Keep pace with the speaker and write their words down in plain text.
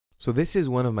So this is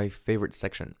one of my favorite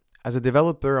sections. As a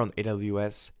developer on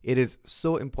AWS, it is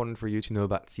so important for you to know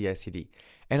about CICD.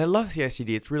 And I love CICD,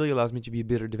 it really allows me to be a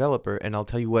better developer, and I'll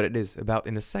tell you what it is about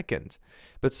in a second.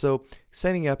 But so,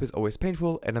 setting up is always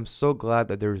painful, and I'm so glad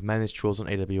that there's managed tools on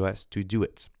AWS to do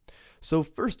it. So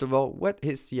first of all, what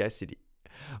is CICD?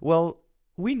 Well,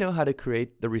 we know how to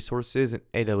create the resources in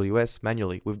AWS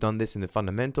manually. We've done this in the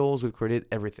fundamentals, we've created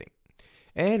everything.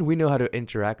 And we know how to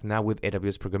interact now with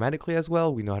AWS programmatically as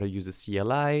well. We know how to use the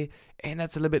CLI, and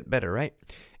that's a little bit better, right?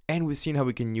 And we've seen how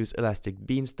we can use Elastic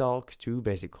Beanstalk to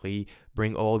basically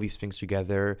bring all these things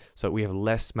together so we have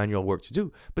less manual work to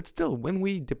do. But still, when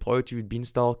we deploy to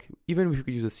Beanstalk, even if we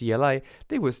could use a CLI,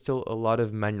 there was still a lot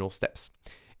of manual steps.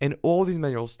 And all these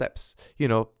manual steps,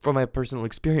 from my personal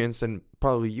experience and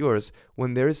probably yours,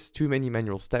 when there's too many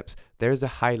manual steps, there's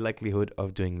a high likelihood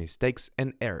of doing mistakes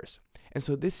and errors. And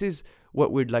so this is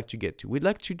what we'd like to get to. We'd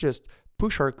like to just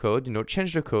push our code,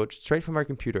 change the code straight from our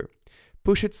computer,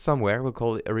 push it somewhere, we'll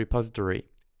call it a repository,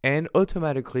 and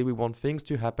automatically we want things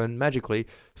to happen magically,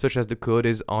 such as the code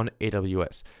is on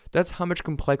AWS. That's how much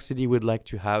complexity we'd like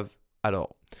to have at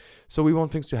all. So we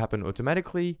want things to happen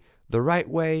automatically, the right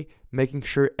way, making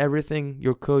sure everything,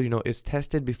 your code, is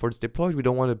tested before it's deployed. We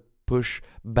don't want to push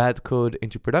bad code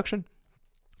into production.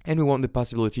 And we want the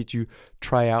possibility to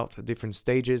try out different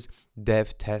stages,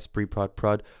 dev, test, pre-prod,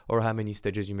 prod, or how many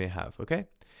stages you may have, okay?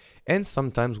 And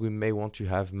sometimes we may want to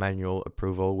have manual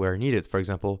approval where needed. For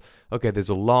example, okay, there's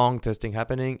a long testing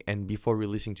happening, and before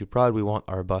releasing to prod, we want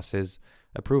our boss's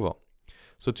approval.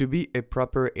 So to be a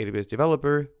proper AWS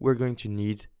developer, we're going to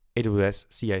need AWS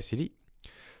CICD.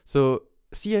 So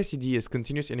CICD is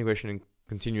continuous integration and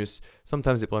continuous,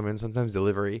 sometimes deployment, sometimes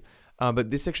delivery.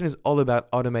 But this section is all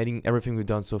about automating everything we've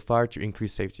done so far to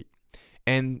increase safety.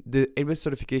 And the AWS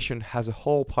certification has a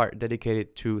whole part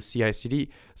dedicated to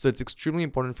CI/CD, so it's extremely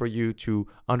important for you to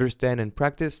understand and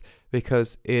practice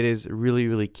because it is really,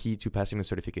 really key to passing the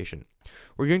certification.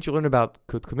 We're going to learn about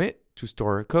code commit to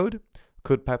store code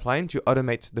pipeline to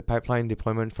automate the pipeline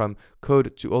deployment from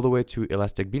code to all the way to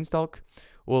Elastic Beanstalk.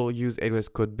 We'll use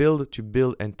AWS Code Build to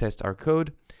build and test our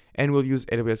code. And we'll use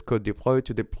AWS Code Deploy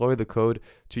to deploy the code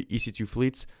to EC2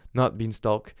 fleets, not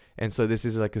Beanstalk. And so this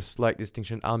is like a slight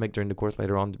distinction I'll make during the course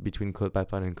later on between code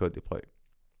pipeline and code deploy.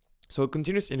 So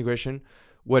continuous integration,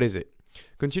 what is it?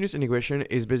 Continuous integration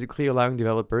is basically allowing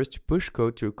developers to push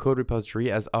code to a code repository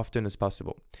as often as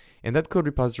possible. And that code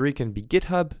repository can be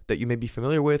GitHub that you may be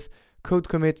familiar with, code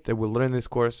commit that we'll learn in this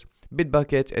course,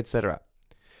 Bitbucket, etc.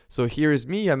 So here is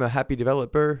me, I'm a happy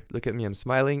developer, look at me, I'm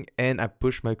smiling, and I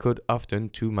push my code often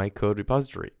to my code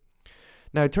repository.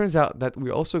 Now it turns out that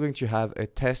we're also going to have a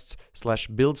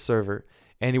test/build server,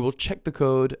 and it will check the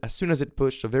code as soon as it's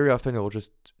pushed, so very often it will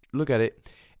just look at it.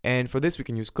 And for this we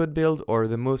can use code build, or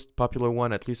the most popular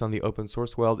one, at least on the open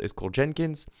source world, is called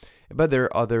Jenkins, but there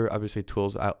are other obviously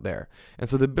tools out there. And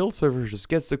so the build server just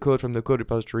gets the code from the code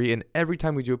repository, and every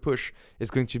time we do a push, it's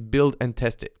going to build and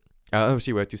test it.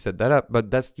 Obviously we have to set that up,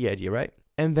 but that's the idea, right?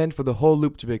 And then for the whole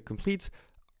loop to be complete,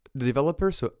 the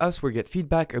developer, so us, will get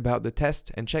feedback about the tests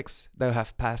and checks that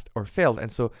have passed or failed.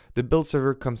 And so the build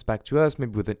server comes back to us,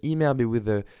 maybe with an email, maybe with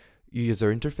a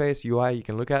user interface, UI you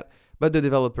can look at, but the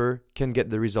developer can get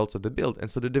the results of the build. And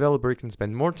so the developer can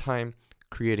spend more time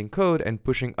creating code and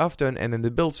pushing often, and then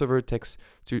the build server takes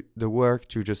to the work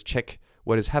to just check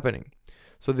what is happening.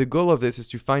 So the goal of this is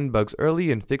to find bugs early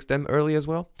and fix them early as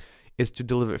well. Is to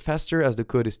deliver faster as the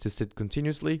code is tested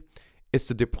continuously. It's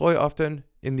to deploy often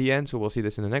in the end, so we'll see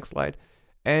this in the next slide.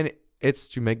 And it's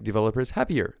to make developers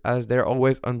happier as they're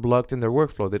always unblocked in their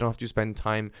workflow. They don't have to spend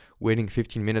time waiting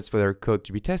 15 minutes for their code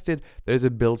to be tested. There's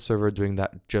a build server doing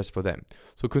that just for them.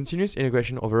 So continuous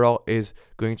integration overall is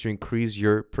going to increase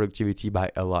your productivity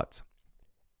by a lot.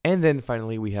 And then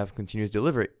finally, we have continuous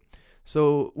delivery.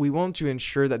 So we want to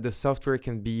ensure that the software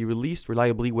can be released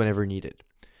reliably whenever needed.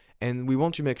 And we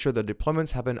want to make sure that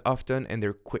deployments happen often and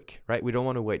they're quick, right? We don't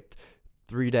want to wait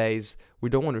 3 days. We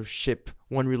don't want to ship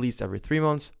one release every 3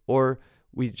 months, or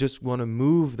we just want to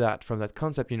move that from that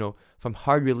concept, from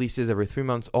hard releases every 3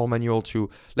 months, all manual,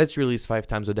 to let's release 5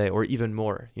 times a day or even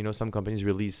more. Some companies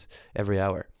release every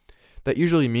hour. That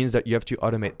usually means that you have to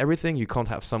automate everything. You can't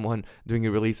have someone doing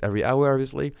a release every hour,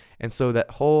 obviously. And so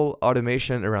that whole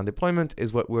automation around deployment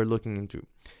is what we're looking into.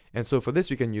 And so for this,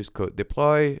 you can use Code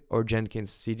Deploy or Jenkins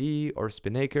CD or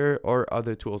Spinnaker or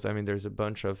other tools. I mean, there's a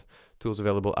bunch of tools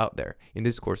available out there. In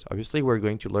this course, obviously, we're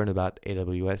going to learn about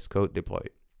AWS Code Deploy.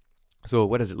 So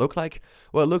what does it look like?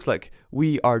 Well, it looks like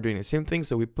we are doing the same thing.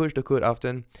 So we push the code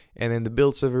often, and then the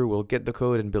build server will get the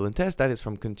code and build and test. That is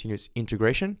from continuous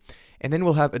integration. And then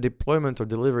we'll have a deployment or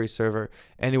delivery server,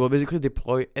 and it will basically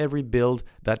deploy every build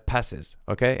that passes.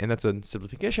 Okay, and that's a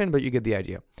simplification, but you get the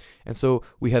idea. And so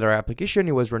we had our application.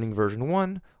 It was running version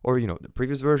 1, or the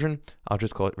previous version. I'll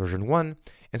just call it version 1.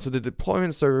 And so the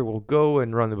deployment server will go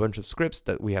and run a bunch of scripts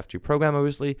that we have to program,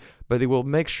 obviously, but it will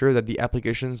make sure that the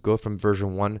applications go from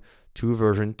version 1 to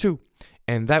version 2.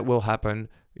 And that will happen,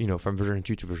 from version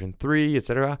 2 to version 3,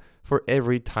 etc., for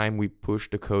every time we push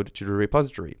the code to the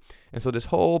repository. And so this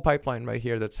whole pipeline right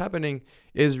here that's happening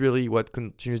is really what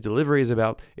continuous delivery is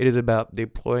about. It is about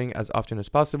deploying as often as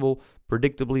possible,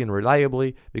 predictably and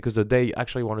reliably, because the day you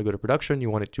actually want to go to production, you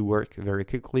want it to work very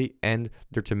quickly and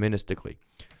deterministically.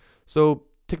 So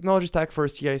technology stack for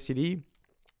CICD,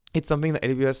 it's something that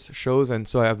AWS shows, and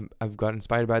so I've got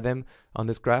inspired by them on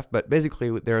this graph. But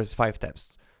basically, there's 5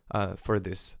 steps for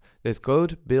this. There's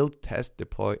code, build, test,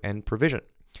 deploy, and provision.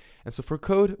 And so for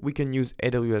code, we can use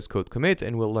AWS code commit,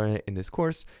 and we'll learn it in this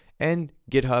course, and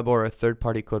GitHub or a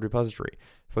third-party code repository.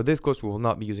 For this course, we will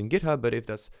not be using GitHub, but if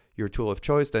that's your tool of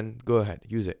choice, then go ahead,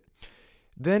 use it.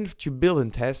 Then to build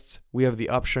and test, we have the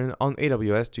option on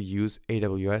AWS to use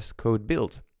AWS code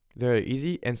build. Very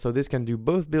easy, and so this can do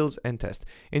both builds and test.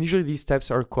 And usually these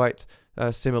steps are quite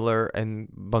similar and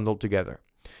bundled together.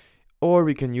 Or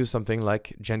we can use something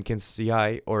like Jenkins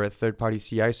CI or a third-party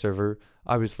CI server.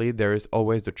 Obviously, there is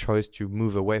always the choice to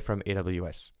move away from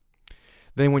AWS.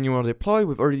 Then when you want to deploy,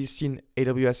 we've already seen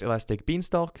AWS Elastic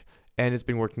Beanstalk, and it's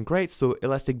been working great. So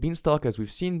Elastic Beanstalk, as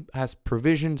we've seen, has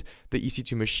provisioned the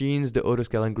EC2 machines, the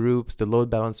autoscaling groups, the load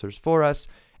balancers for us.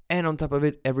 And on top of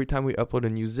it, every time we upload a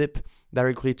new zip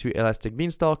directly to Elastic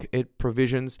Beanstalk, it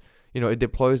provisions, it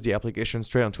deploys the application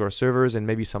straight onto our servers, and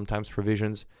maybe sometimes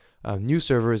provisions new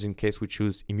servers in case we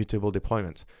choose immutable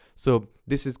deployments. So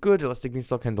this is good. Elastic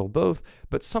Beanstalk handle both,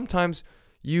 but sometimes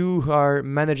you are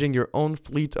managing your own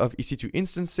fleet of EC2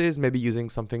 instances, maybe using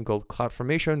something called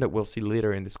CloudFormation that we'll see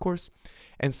later in this course.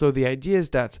 And so the idea is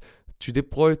that to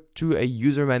deploy to a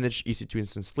user-managed EC2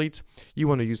 instance fleet, you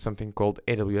want to use something called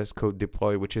AWS Code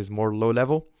Deploy, which is more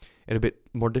low-level and a bit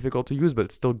more difficult to use, but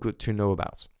it's still good to know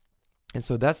about. And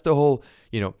so that's the whole,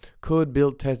 code,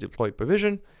 build, test, deploy,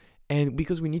 provision. And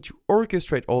because we need to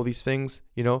orchestrate all these things,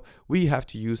 we have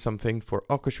to use something for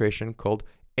orchestration called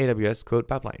AWS Code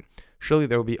Pipeline. Surely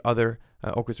there will be other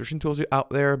orchestration tools out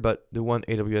there, but the one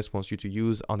AWS wants you to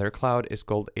use on their cloud is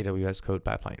called AWS Code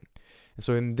Pipeline. And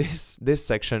so in this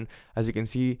section, as you can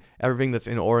see, everything that's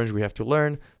in orange we have to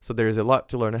learn. So there's a lot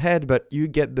to learn ahead, but you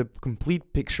get the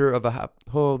complete picture of how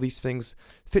all these things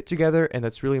fit together. And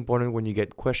that's really important when you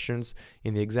get questions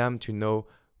in the exam to know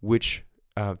which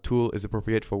tool is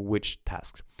appropriate for which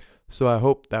tasks. So I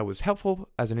hope that was helpful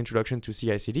as an introduction to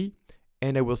CICD,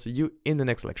 and I will see you in the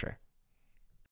next lecture.